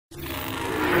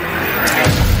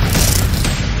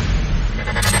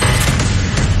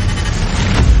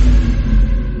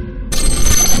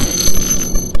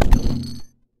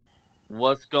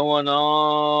What's going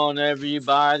on,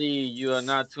 everybody? You are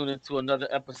not tuning to another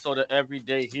episode of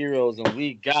Everyday Heroes, and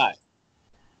we got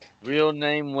real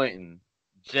name Witten,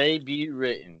 JB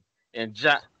Written, and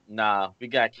we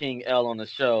got King L on the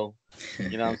show.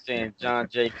 You know what I'm saying? John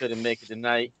J couldn't make it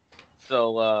tonight.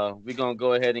 So we're gonna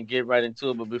go ahead and get right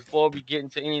into it. But before we get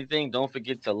into anything, don't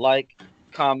forget to like,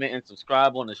 comment, and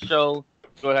subscribe on the show.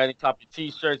 Go ahead and cop your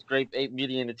t-shirts, Grape 8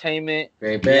 Media Entertainment.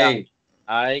 Great We out. babe.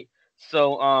 All right.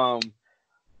 So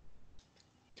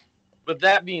with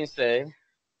that being said,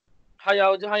 how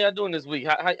y'all doing this week?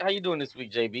 How you doing this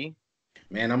week, JB?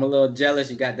 Man, I'm a little jealous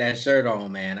you got that shirt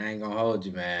on, man. I ain't gonna hold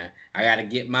you, man. I gotta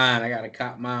get mine. I gotta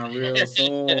cop mine real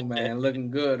soon, man.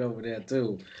 Looking good over there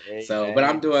too. Hey So, but man.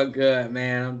 I'm doing good,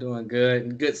 man. I'm doing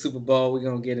good. Good Super Bowl. We're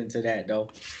gonna get into that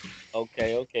though.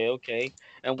 Okay.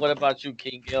 And what about you,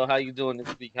 King L? How you doing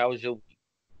this week? How was your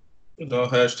week?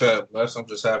 Hashtag blessed. I'm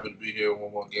just happy to be here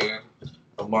one more again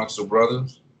amongst the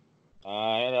brothers.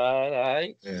 All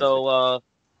right. Yes. So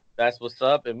that's what's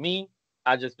up. And me,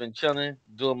 I just been chilling,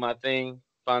 doing my thing.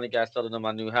 Finally got settled in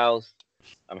my new house.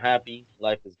 I'm happy.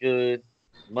 Life is good.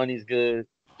 Money's good.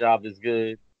 Job is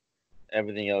good.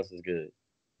 Everything else is good.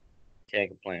 Can't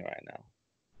complain right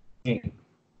now.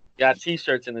 Got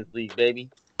t-shirts in this league, baby.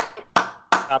 Cop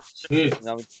your shirts. Yeah. You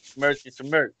know, get your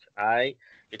merch. All right.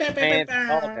 Get your Bow, bow, bow, pants,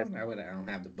 all bow. that. I don't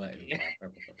have the button.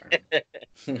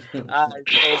 All right,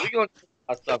 so we're gonna talk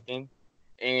about something,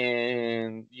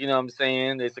 and you know what I'm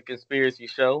saying? It's a conspiracy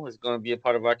show. It's gonna be a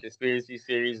part of our conspiracy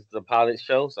series. It's a pilot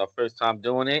show. It's our first time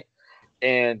doing it.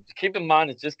 And keep in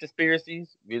mind, it's just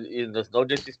conspiracies. There's no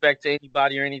disrespect to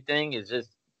anybody or anything. It's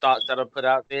just thoughts that are put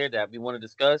out there that we want to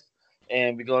discuss,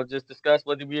 and we're gonna just discuss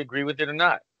whether we agree with it or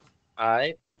not. All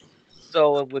right.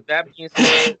 So with that being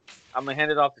said, I'm gonna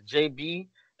hand it off to JB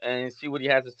and see what he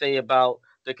has to say about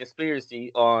the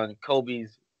conspiracy on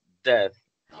Kobe's death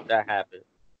that happened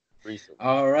recently.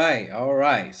 all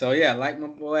right. So yeah, like my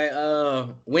boy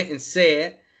went and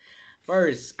said,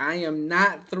 first, I am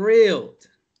not thrilled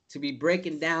to be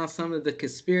breaking down some of the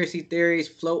conspiracy theories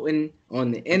floating on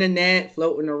the internet,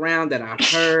 floating around that I've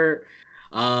heard.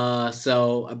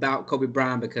 So about Kobe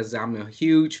Bryant because I'm a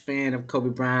huge fan of Kobe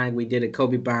Bryant. We did a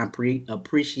Kobe Bryant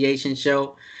appreciation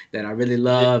show that I really Yeah.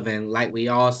 love, and like we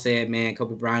all said, man,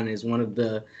 Kobe Bryant is one of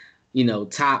the,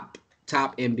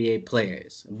 top NBA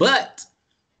players. But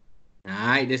all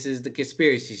right, this is the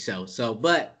conspiracy show. So,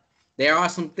 but there are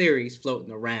some theories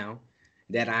floating around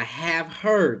that I have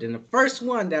heard. And the first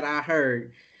one that I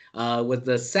heard was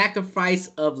the sacrifice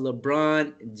of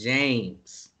LeBron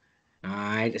James. All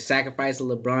right, the sacrifice of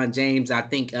LeBron James. I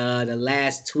think the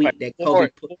last Right. tweet that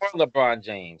Kobe put. For LeBron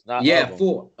James, not Yeah, of him.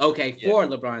 four. Okay, Yeah. for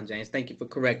LeBron James. Thank you for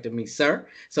correcting me, sir.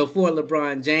 So for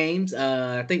LeBron James,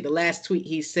 I think the last tweet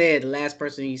he said, the last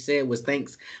person he said was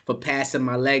thanks for passing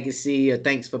my legacy or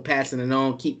thanks for passing it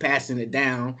on, keep passing it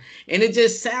down. And it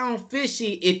just sounds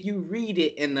fishy if you read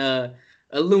it in a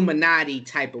Illuminati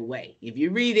type of way. If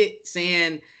you read it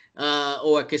saying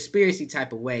or a conspiracy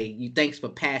type of way. You thanks for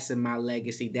passing my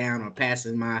legacy down or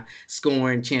passing my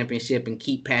scoring championship and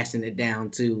keep passing it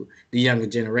down to the younger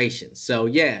generation. So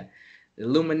yeah, the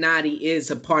Illuminati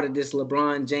is a part of this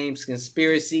LeBron James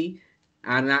conspiracy.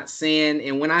 I'm not saying,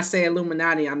 and when I say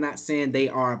Illuminati, I'm not saying they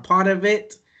are a part of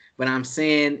it, but I'm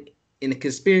saying in the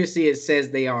conspiracy it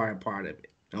says they are a part of it.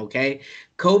 Okay,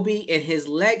 Kobe and his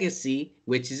legacy,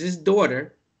 which is his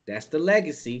daughter, that's the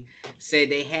legacy, said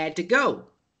they had to go.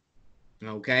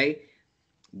 Okay,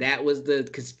 that was the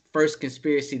first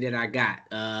conspiracy that I got.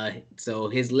 So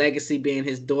his legacy being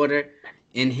his daughter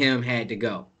and him had to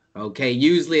go. Okay,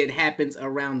 usually it happens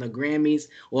around the Grammys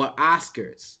or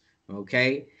Oscars.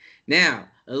 Okay, now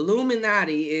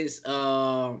Illuminati is,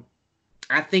 I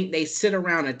think they sit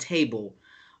around a table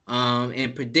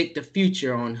and predict the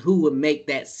future on who would make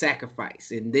that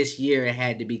sacrifice. And this year it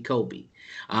had to be Kobe.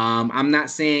 I'm not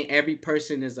saying every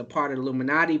person is a part of the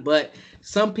Illuminati, but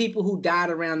some people who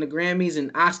died around the Grammys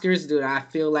and Oscars that I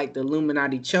feel like the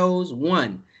Illuminati chose.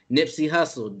 One, Nipsey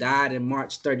Hussle died in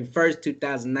March 31st,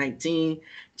 2019,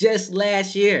 just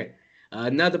last year.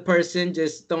 Another person,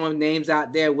 just throwing names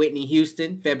out there, Whitney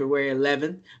Houston, February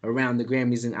 11th, around the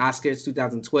Grammys and Oscars,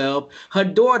 2012. Her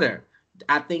daughter,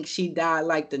 I think she died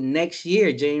like the next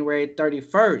year, January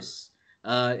 31st.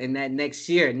 In that next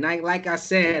year. Like I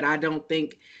said, I don't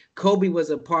think Kobe was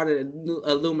a part of the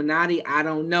Illuminati. I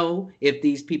don't know if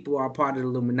these people are part of the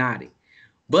Illuminati.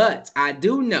 But I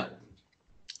do know,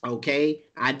 okay,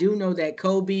 I do know that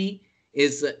Kobe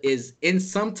is in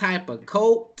some type of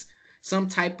cult, some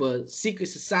type of secret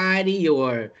society,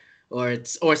 or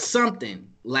something.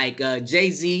 Like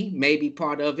Jay-Z may be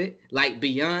part of it, like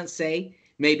Beyonce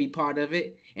may be part of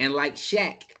it, and like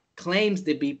Shaq claims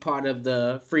to be part of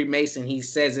the Freemason. He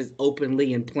says it's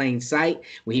openly in plain sight.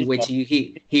 When He does.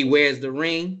 he wears the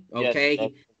ring, Yes, he okay,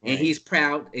 does. and Ring. he's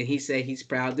proud, and he said he's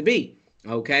proud to be,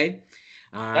 okay.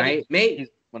 All That is right, mate. he's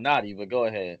Illuminati, but go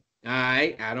ahead. All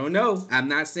right, I don't know. I'm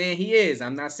not saying he is.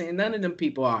 I'm not saying none of them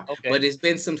people are. But Okay. it's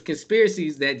been some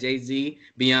conspiracies that Jay-Z,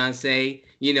 Beyonce,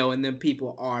 and them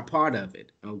people are part of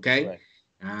it. Okay. Correct.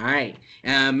 All right.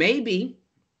 Maybe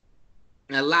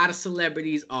a lot of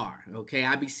celebrities are. Okay.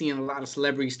 I be seeing a lot of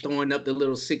celebrities throwing up the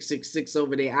little 666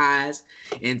 over their eyes.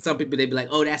 And some people, they be like,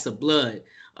 oh, that's a blood.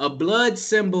 A blood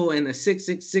symbol and a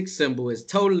 666 symbol is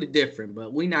totally different,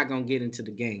 but we're not going to get into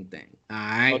the gang thing. All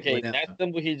right. Okay, Whatever. that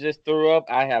symbol he just threw up,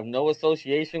 I have no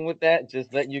association with that.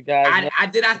 Just let you guys know. I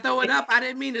throw it up. I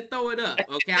didn't mean to throw it up.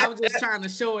 Okay, I was just trying to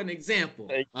show an example.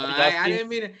 All Y'all right, I see didn't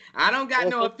mean to. I don't got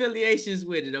no affiliations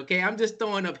with it. Okay, I'm just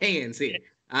throwing up hands here.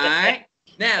 All right.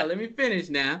 Now let me finish.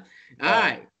 Now, all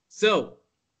right. So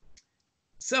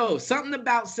something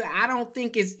about I don't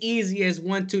think it's easy as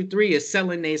 1, 2, 3 is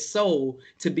selling their soul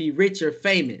to be rich or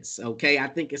famous. Okay, I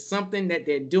think it's something that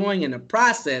they're doing in a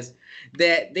process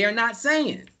that they're not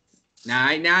saying. Now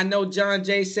I know John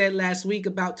Jay said last week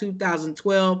about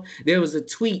 2012, there was a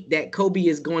tweet that Kobe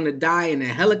is going to die in a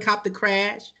helicopter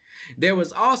crash. There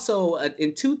was also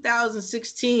in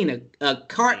 2016 a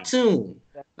cartoon,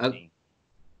 17.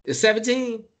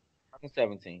 17.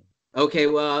 17. Okay,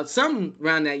 well, some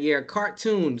around that year,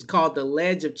 cartoons called The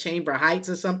Ledge of Chamber Heights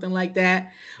or something like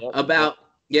that Yep. about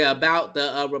about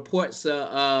the reports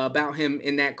about him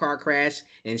in that car crash,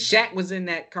 and Shaq was in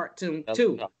that cartoon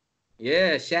too.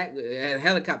 Yeah, Shaq had a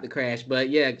helicopter crash, but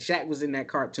yeah, Shaq was in that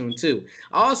cartoon too.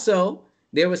 Also,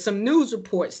 there were some news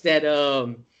reports that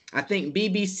I think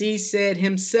BBC said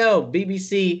himself.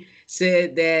 BBC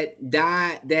said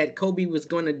that Kobe was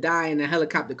going to die in a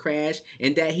helicopter crash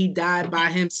and that he died by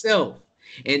himself.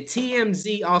 And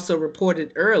TMZ also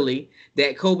reported early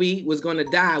that Kobe was going to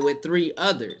die with 3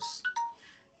 others.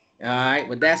 All right,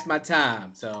 but that's my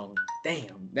time. So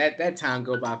damn, that time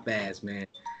go by fast, man.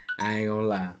 I ain't gonna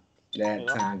lie. That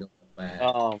Yeah. time go by fast.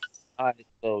 All right,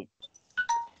 so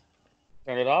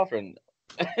turn it off and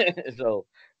so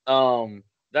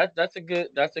that's a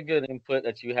good input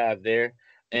that you have there.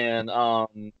 And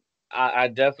I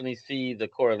definitely see the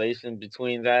correlation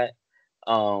between that.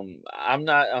 I'm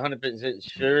not 100%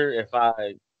 sure if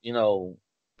I, you know,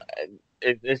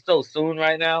 it's so soon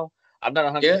right now. I'm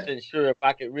not Yeah, 100% sure if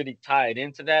I could really tie it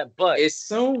into that, but it's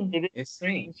soon. it is It's soon.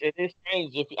 strange. It is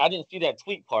strange. If I didn't see that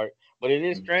tweet part, but it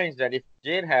is strange that if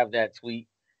you did have that tweet,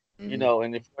 you Mm-hmm. know,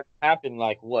 and if it happened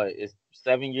like what, it's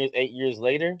 7 years, 8 years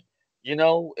later, you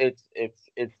know, it's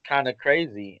kind of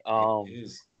crazy. It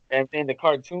is. And then the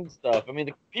cartoon stuff. I mean,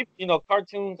 the people, you know,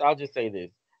 cartoons. I'll just say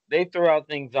this: they throw out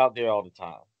things out there all the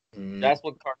time. Mm-hmm. That's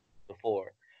what cartoons are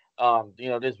for. You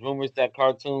know, there's rumors that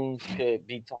cartoons could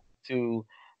be tied to,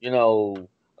 you know,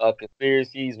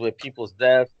 conspiracies with people's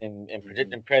deaths and Mm-hmm.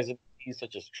 predicting presidencies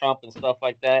such as Trump and stuff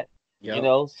like that. You Yep.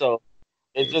 know, so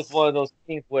it's just It's one of those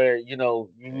things where you know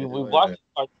we watch these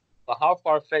cartoons, but how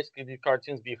far fetched can these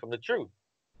cartoons be from the truth?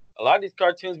 A lot of these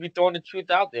cartoons be throwing the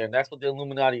truth out there, and that's what the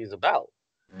Illuminati is about.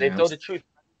 They I'm, throw the truth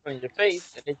right in your face,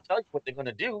 and they tell you what they're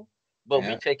gonna do, but we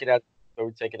yeah, take it as or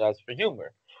we take it as for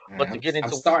humor. But to get I'm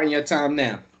into starting your time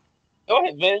now. go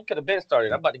ahead, man, you could have been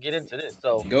started. I'm about to get into this.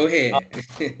 Go Uh,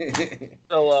 ahead.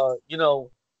 you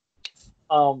know,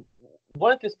 um,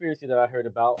 one conspiracy that I heard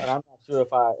about, and I'm not sure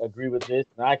if I agree with this,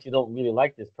 and I actually don't really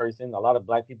like this person. A lot of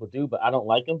black people do, but I don't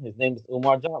like him. His name is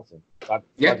Umar Johnson. Dr.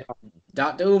 Umar Yep. Johnson.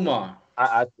 Dr. Umar.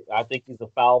 I think he's a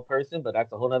foul person, but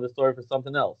that's a whole other story for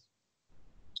something else.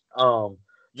 Um,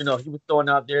 you know, he was throwing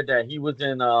out there that he was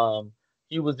in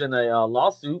a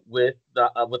lawsuit with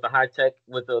the high tech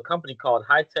with a company called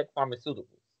High Tech Pharmaceuticals.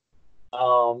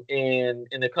 And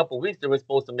in a couple of weeks they were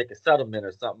supposed to make a settlement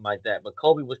or something like that, but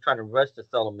Kobe was trying to rush the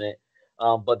settlement,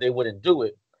 but they wouldn't do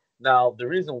it. Now the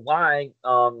reason why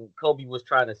Kobe was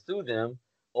trying to sue them,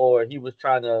 or he was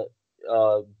trying to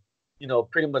uh, you know,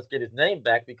 pretty much get his name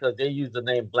back because they use the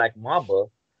name Black Mamba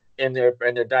in their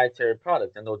dietary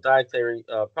products, and those dietary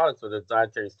products or the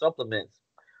dietary supplements,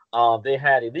 they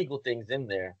had illegal things in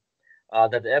there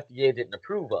that the FDA didn't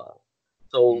approve of.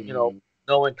 So you know, Mm,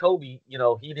 knowing Kobe, you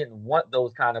know, he didn't want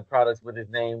those kind of products with his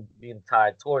name being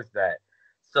tied towards that.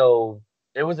 So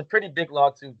it was a pretty big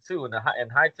lawsuit too, and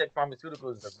High Tech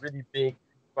Pharmaceuticals is a really big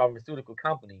pharmaceutical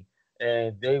company,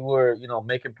 and they were you know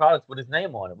making products with his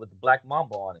name on it, with the Black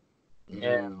Mamba on it,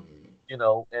 and mm, you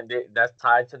know, and that's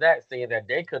tied to that, saying that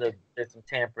they could have did some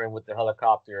tampering with the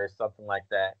helicopter or something like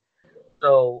that.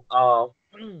 So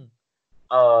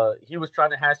he was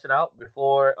trying to hash it out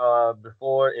before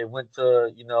it went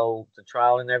to to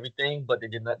trial and everything, but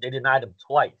they denied him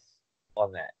twice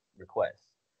on that request.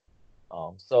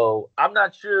 So I'm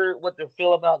not sure what to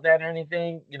feel about that or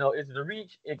anything. Is it a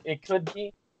reach? It could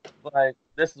be, but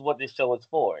this is what this show is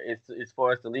for. It's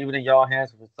for us to leave it in y'all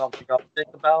hands for something y'all to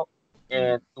think about.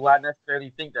 And do I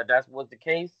necessarily think that that's was the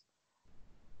case?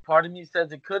 Part of me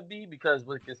says it could be because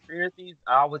with conspiracies,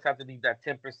 I always have to leave that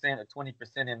 10% or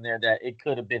 20% in there that it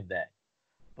could have been that.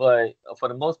 But for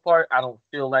the most part, I don't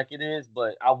feel like it is.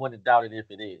 But I wouldn't doubt it if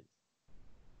it is.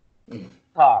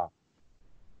 Ah,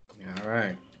 All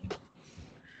right.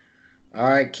 All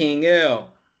right, King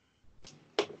L.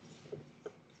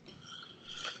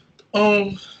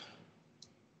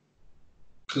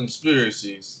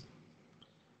 Conspiracies.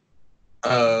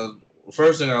 Uh,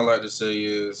 First thing I like to say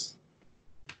is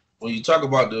when you talk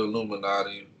about the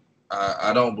Illuminati,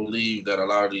 I don't believe that a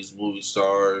lot of these movie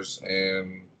stars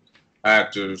and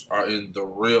actors are in the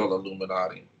real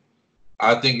Illuminati.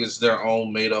 I think it's their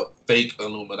own made up fake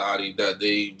Illuminati that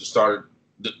they started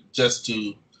just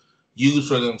to use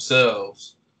for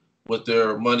themselves with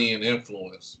their money and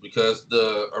influence. Because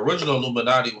the original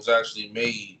Illuminati was actually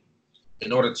made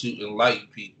in order to enlighten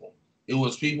people. It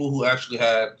was people who actually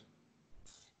had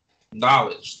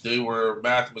knowledge. They were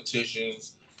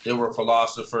mathematicians, they were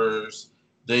philosophers,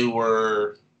 they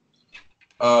were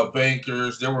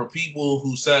bankers. There were people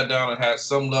who sat down and had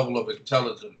some level of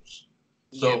intelligence.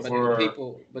 Yeah, So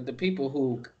for but the people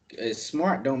who is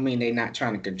smart don't mean they're not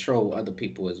trying to control other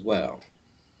people as well.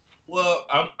 well,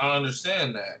 I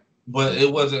understand that, but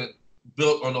it wasn't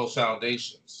built on those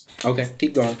foundations. Okay,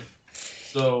 keep going.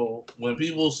 So when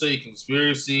people say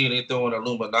conspiracy and they throw in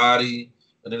Illuminati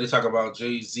and then they talk about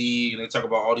Jay-Z and they talk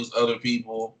about all these other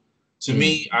people, to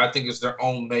me, I think it's their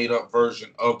own made up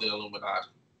version of the Illuminati.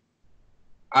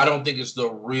 I don't think it's the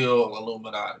real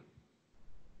Illuminati.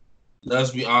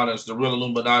 Let's be honest, the real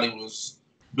Illuminati was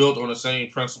built on the same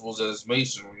principles as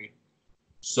Masonry.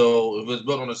 So if it's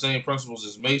built on the same principles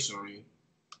as Masonry,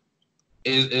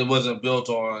 it wasn't built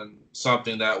on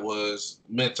something that was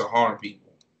meant to harm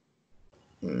people,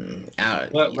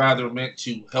 but rather meant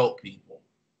to help people.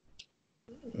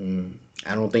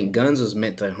 I don't think guns was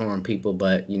meant to harm people,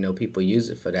 but people use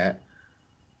it for that.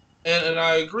 And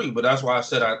I agree, but that's why I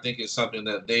said I think it's something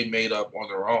that they made up on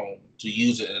their own to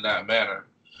use it in that manner.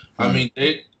 I mean,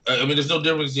 there's no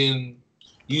difference in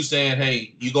you saying,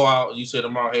 "Hey, you go out and you say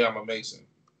tomorrow, hey, I'm a Mason,"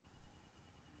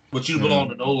 but you belong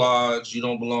to no lodge, you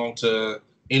don't belong to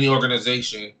any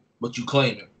organization, but you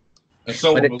claim it, and But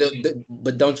someone believes.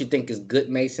 but don't you think it's good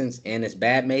Masons and it's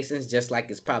bad Masons, just like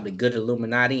it's probably good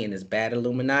Illuminati and it's bad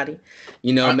Illuminati?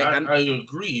 I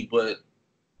agree, but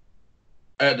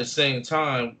at the same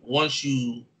time,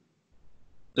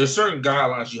 there's certain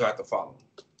guidelines you have to follow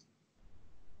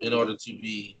in order to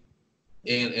be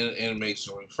in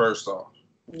masonry. First off,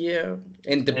 yeah,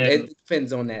 and and it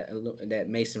depends on that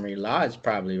Masonry lodge,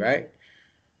 probably, right?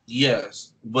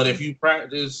 yes, but if you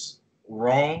practice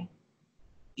wrong,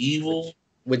 evil,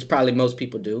 Which probably most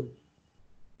people do.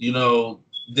 you know,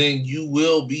 then you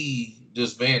will be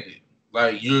disbanded.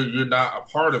 Like you're not a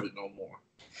part of it no more.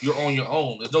 You're on your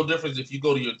own. There's no difference if you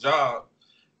go to your job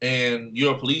and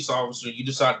you're a police officer and you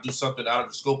decide to do something out of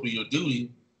the scope of your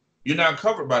duty. You're not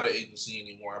covered by the agency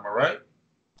anymore. Am I right?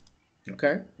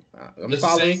 Okay, I'm It's the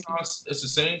following. same. It's the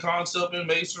same concept in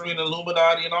masonry and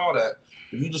Illuminati and all that.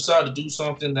 If you decide to do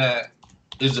something that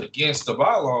is against the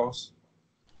bylaws,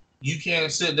 you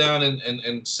can't sit down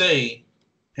and say,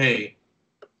 "Hey,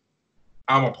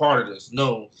 I'm a part of this."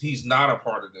 No, he's not a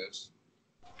part of this.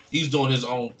 He's doing his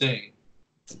own thing.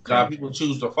 Now, if Okay. people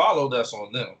choose to follow, that's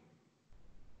on them.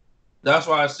 That's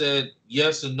why I said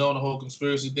yes and no on the whole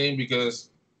conspiracy thing, because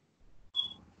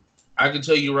I can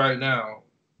tell you right now,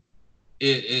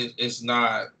 it's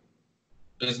not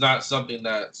something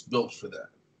that's built for that.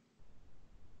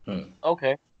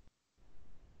 okay.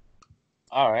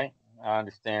 All right. I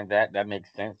understand that. That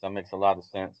makes sense. That makes a lot of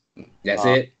sense. That's Uh,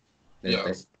 it. Yeah.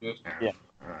 That's yeah.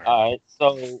 all right. All right.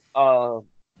 So,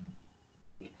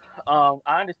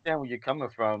 I understand where you're coming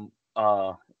from,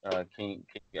 King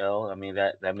L. I mean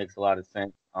that makes a lot of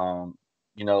sense.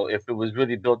 If it was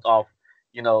really built off,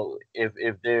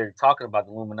 if they're talking about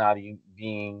the Illuminati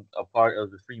being a part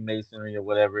of the Freemasonry or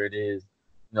whatever it is,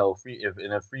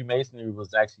 if Freemasonry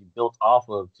was actually built off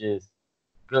of just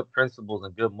good principles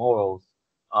and good morals,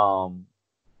 um,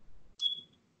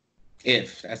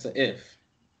 If that's a if.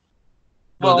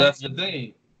 But well, that's the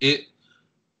thing. It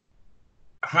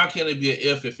How can it be an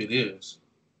if it is?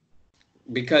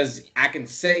 Because I can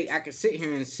sit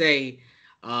here and say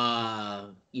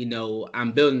I'm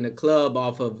building the club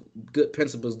off of good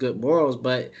principles, good morals,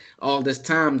 but all this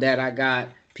time that I got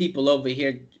people over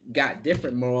here got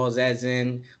different morals, as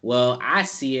in, well, I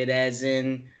see it as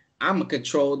in I'm gonna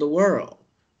control the world,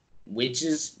 which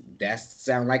is that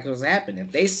sound like what's happening.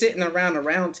 If they sitting around a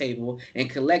round table and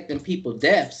collecting people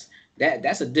deaths,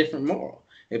 that's a different moral.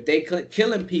 If they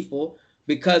killing people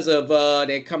because of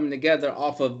they're coming together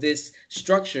off of this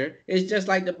structure, it's just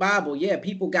like the Bible. Yeah,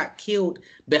 people got killed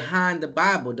behind the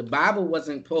Bible. The Bible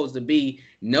wasn't supposed to be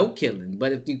no killing,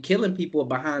 but if you killing people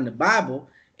behind the Bible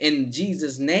in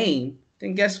Jesus' name,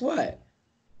 then guess what?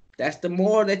 That's the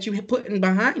moral that you putting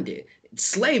behind it. It's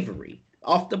slavery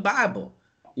off the Bible.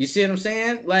 You see what I'm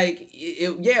saying? Like,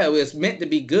 yeah, it was meant to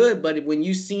be good, but when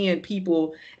you seeing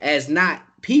people as not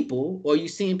people, or you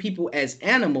seeing people as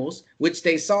animals, which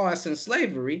they saw us in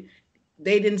slavery,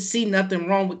 they didn't see nothing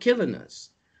wrong with killing us.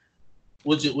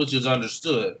 Which is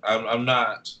understood. I'm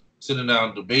not sitting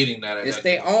down debating that. It's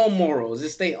their own morals.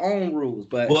 It's their own rules.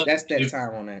 But that's that if,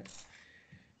 time on that.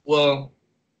 well,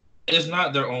 it's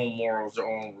not their own morals, their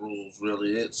own rules.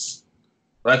 Really, it's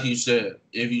like you said.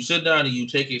 If you sit down and you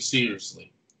take it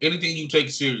seriously, anything you take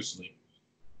seriously,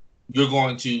 you're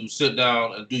going to sit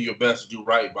down and do your best to do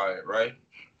right by it, right?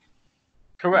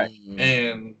 Correct.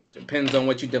 And depends on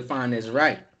what you define as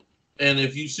right. And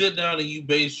if you sit down and you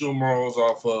base your morals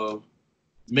off of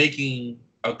making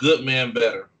a good man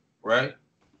better, right?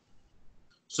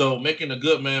 So making a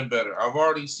good man better. I've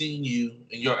already seen you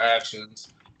in your actions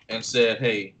and said,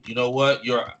 hey, you know what?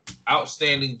 You're an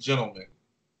outstanding gentleman.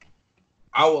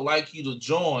 I would like you to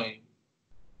join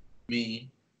me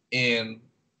in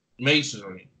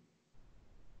masonry,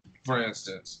 for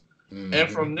instance. Mm-hmm.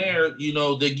 And from there,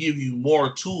 they give you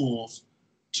more tools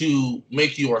to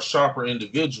make you a sharper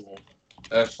individual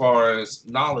as far as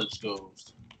knowledge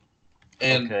goes.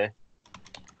 And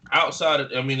outside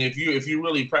of, if you're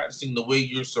really practicing the way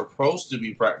you're supposed to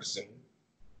be practicing,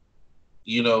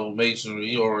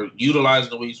 masonry, or utilizing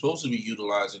the way you're supposed to be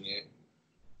utilizing it,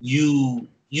 you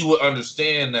would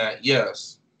understand that,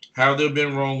 yes, have there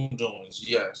been wrongdoings?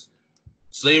 Yes.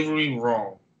 Slavery,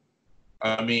 wrong.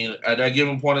 At that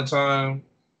given point in time,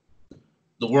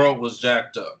 the world was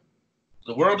jacked up.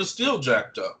 The world is still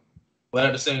jacked up. But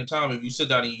at the same time, if you sit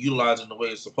down and you utilize it in the way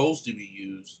it's supposed to be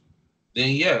used,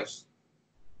 then yes,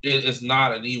 it's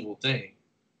not an evil thing.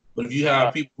 But if you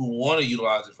have people who want to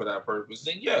utilize it for that purpose,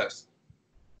 then yes,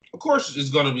 of course it's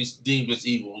going to be deemed as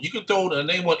evil. You can throw a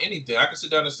name on anything. I can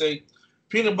sit down and say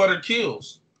peanut butter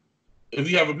kills if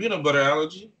you have a peanut butter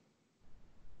allergy.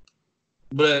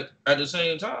 But at the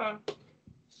same time,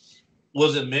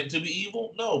 was it meant to be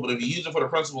evil? No. But if you use it for the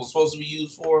principle it's supposed to be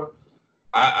used for,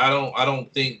 I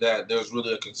don't think that there's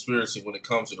really a conspiracy when it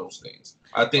comes to those things.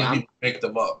 I think people make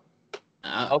them up.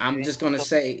 I'm just gonna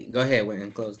say, go ahead,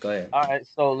 Wayne, close. Go ahead. All right,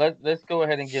 so let's go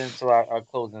ahead and get into our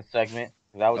closing segment.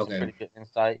 That was some pretty good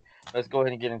insight. Let's go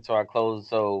ahead and get into our close.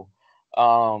 So,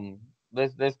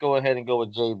 let's go ahead and go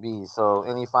with JB. So,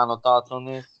 any final thoughts on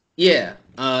this? Yeah.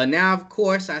 Now, of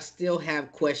course, I still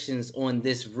have questions on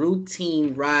this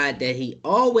routine ride that he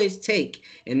always take.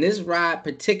 In this ride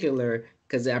particular,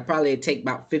 because I probably take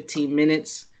about 15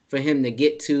 minutes for him to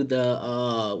get to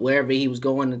the wherever he was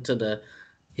going into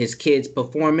his kid's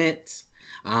performance.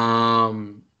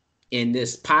 In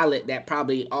this pilot that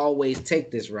probably always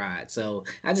take this ride. So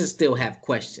I just still have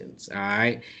questions. All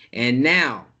right. And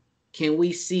now, can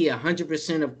we see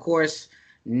 100%? Of course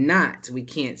not. We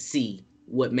can't see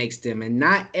what makes them, and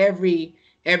not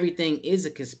everything is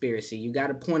a conspiracy. You got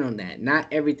a point on that. Not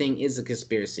everything is a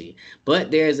conspiracy,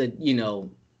 but there's a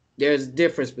there's a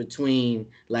difference between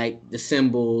like the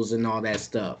symbols and all that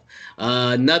stuff.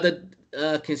 Another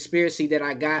conspiracy that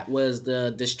I got was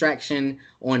the distraction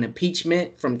on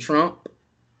impeachment from Trump.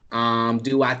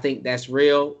 Do I think that's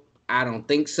real? I don't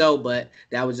think so, but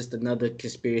that was just another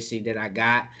conspiracy that I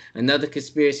got. Another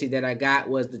conspiracy that I got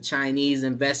was the Chinese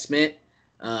investment.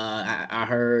 I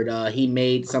heard he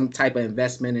made some type of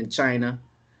investment in China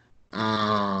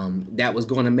that was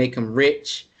going to make him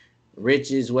rich.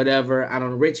 Riches, whatever. I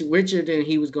don't know, richer than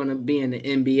he was going to be in the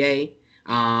NBA.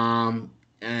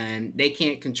 And they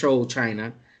can't control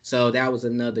China. So that was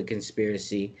another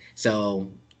conspiracy.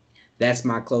 So that's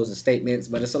my closing statements.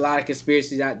 But it's a lot of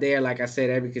conspiracies out there. Like I said,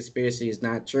 every conspiracy is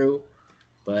not true.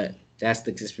 But that's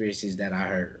the conspiracies that I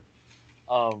heard.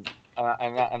 And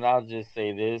I'll just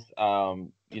say this,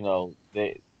 there's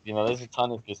a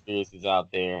ton of conspiracies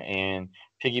out there, and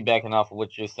piggybacking off of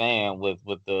what you're saying with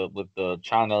the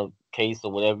China case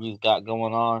or whatever he's got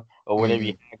going on or whatever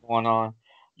he had going on,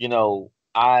 you know,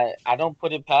 I don't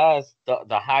put it past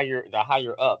the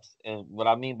higher ups, and what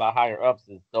I mean by higher ups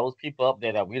is those people up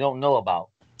there that we don't know about,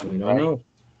 We don't right? know.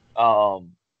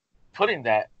 Um, putting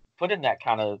that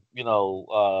kind of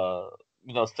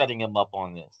setting him up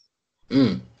on this.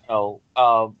 Mm.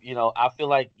 I feel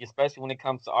like especially when it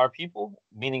comes to our people,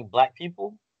 meaning black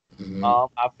people, Mm-hmm.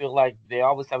 I feel like they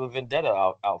always have a vendetta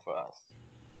out for us.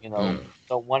 Mm.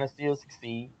 Don't want to see us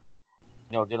succeed.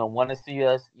 They don't want to see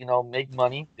us, make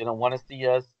money. They don't want to see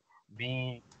us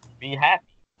be be happy.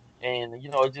 And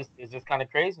it's just kind of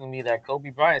crazy to me that Kobe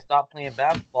Bryant stopped playing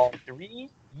basketball 3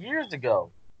 years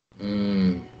ago.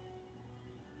 Mm.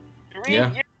 Three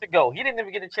Yeah. years ago, he didn't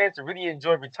even get a chance to really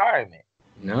enjoy retirement.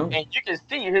 No. And you can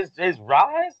see his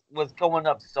rise was going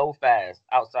up so fast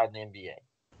outside the NBA.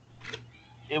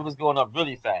 It was going up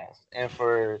really fast, and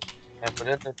for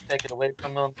them to take it away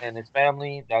from him and his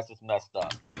family, that's just messed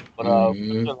up. But what's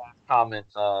Mm-hmm. your last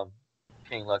comments,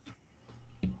 King Lucky?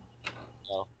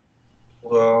 Uh,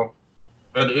 Well,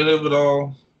 at the end of it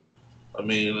all, I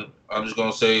mean, I'm just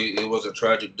gonna say it was a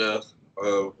tragic death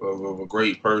of a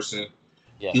great person.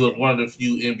 He yes, was one of the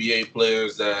few NBA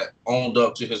players that owned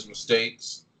up to his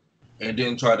mistakes and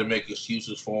didn't try to make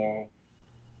excuses for him.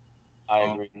 I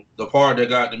Um, agree. the part that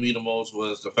got to me the most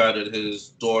was the fact that his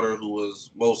daughter, who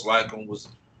was most like him,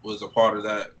 was a part of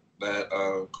that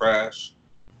crash.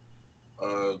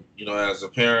 As a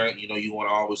parent, you want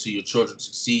to always see your children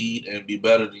succeed and be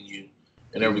better than you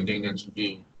in everything Mm-hmm. that you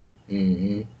do.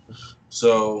 Mm-hmm.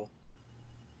 So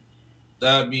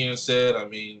that being said, I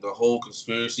mean the whole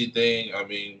conspiracy thing. I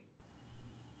mean,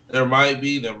 there might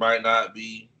be, there might not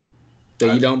be. So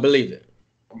I you don't believe it?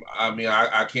 I mean,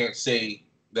 I can't say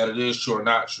that it is true or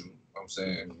not true. I'm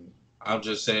saying, Mm-hmm. I'm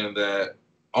just saying that.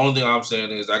 Only thing I'm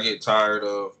saying is I get tired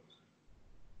of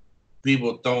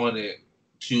people throwing it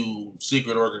to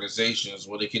secret organizations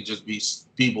when it can just be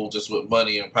people just with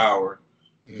money and power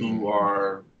who Mm-hmm.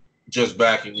 are just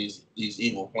backing these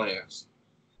evil plans.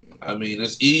 I mean,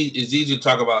 it's easy to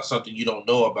talk about something you don't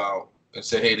know about and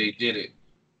say, "Hey, they did it,"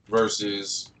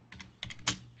 versus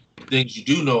things you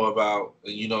do know about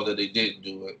and you know that they didn't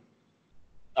do it.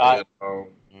 I And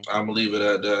I'm gonna leave it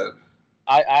at that.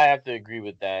 I have to agree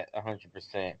with that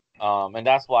 100%. And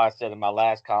that's why I said in my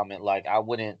last comment, like I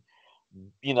wouldn't,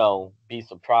 be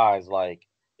surprised, like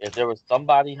if there was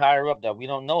somebody higher up that we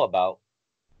don't know about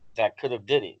that could have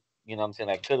did it. You know what I'm saying?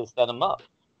 That could have set him up.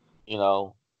 You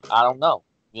know, I don't know.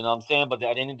 You know what I'm saying? But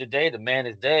at the end of the day, the man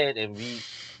is dead, and we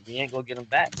ain't gonna get him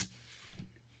back.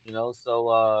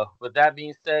 So with that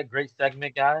being said, great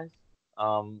segment, guys. I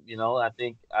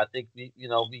think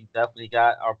we definitely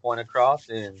got our point across,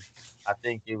 and I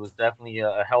think it was definitely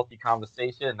a healthy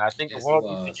conversation. And I think the Yes, it world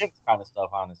needs to was. hear this kind of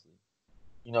stuff, honestly.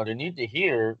 They need to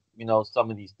hear,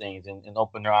 some of these things and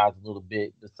open their eyes a little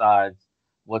bit besides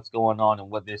what's going on and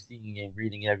what they're seeing and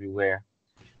reading everywhere.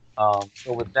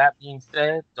 So with that being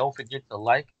said, don't forget to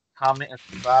like, comment, and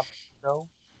subscribe to the show.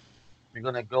 We're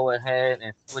gonna go ahead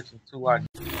and switch into our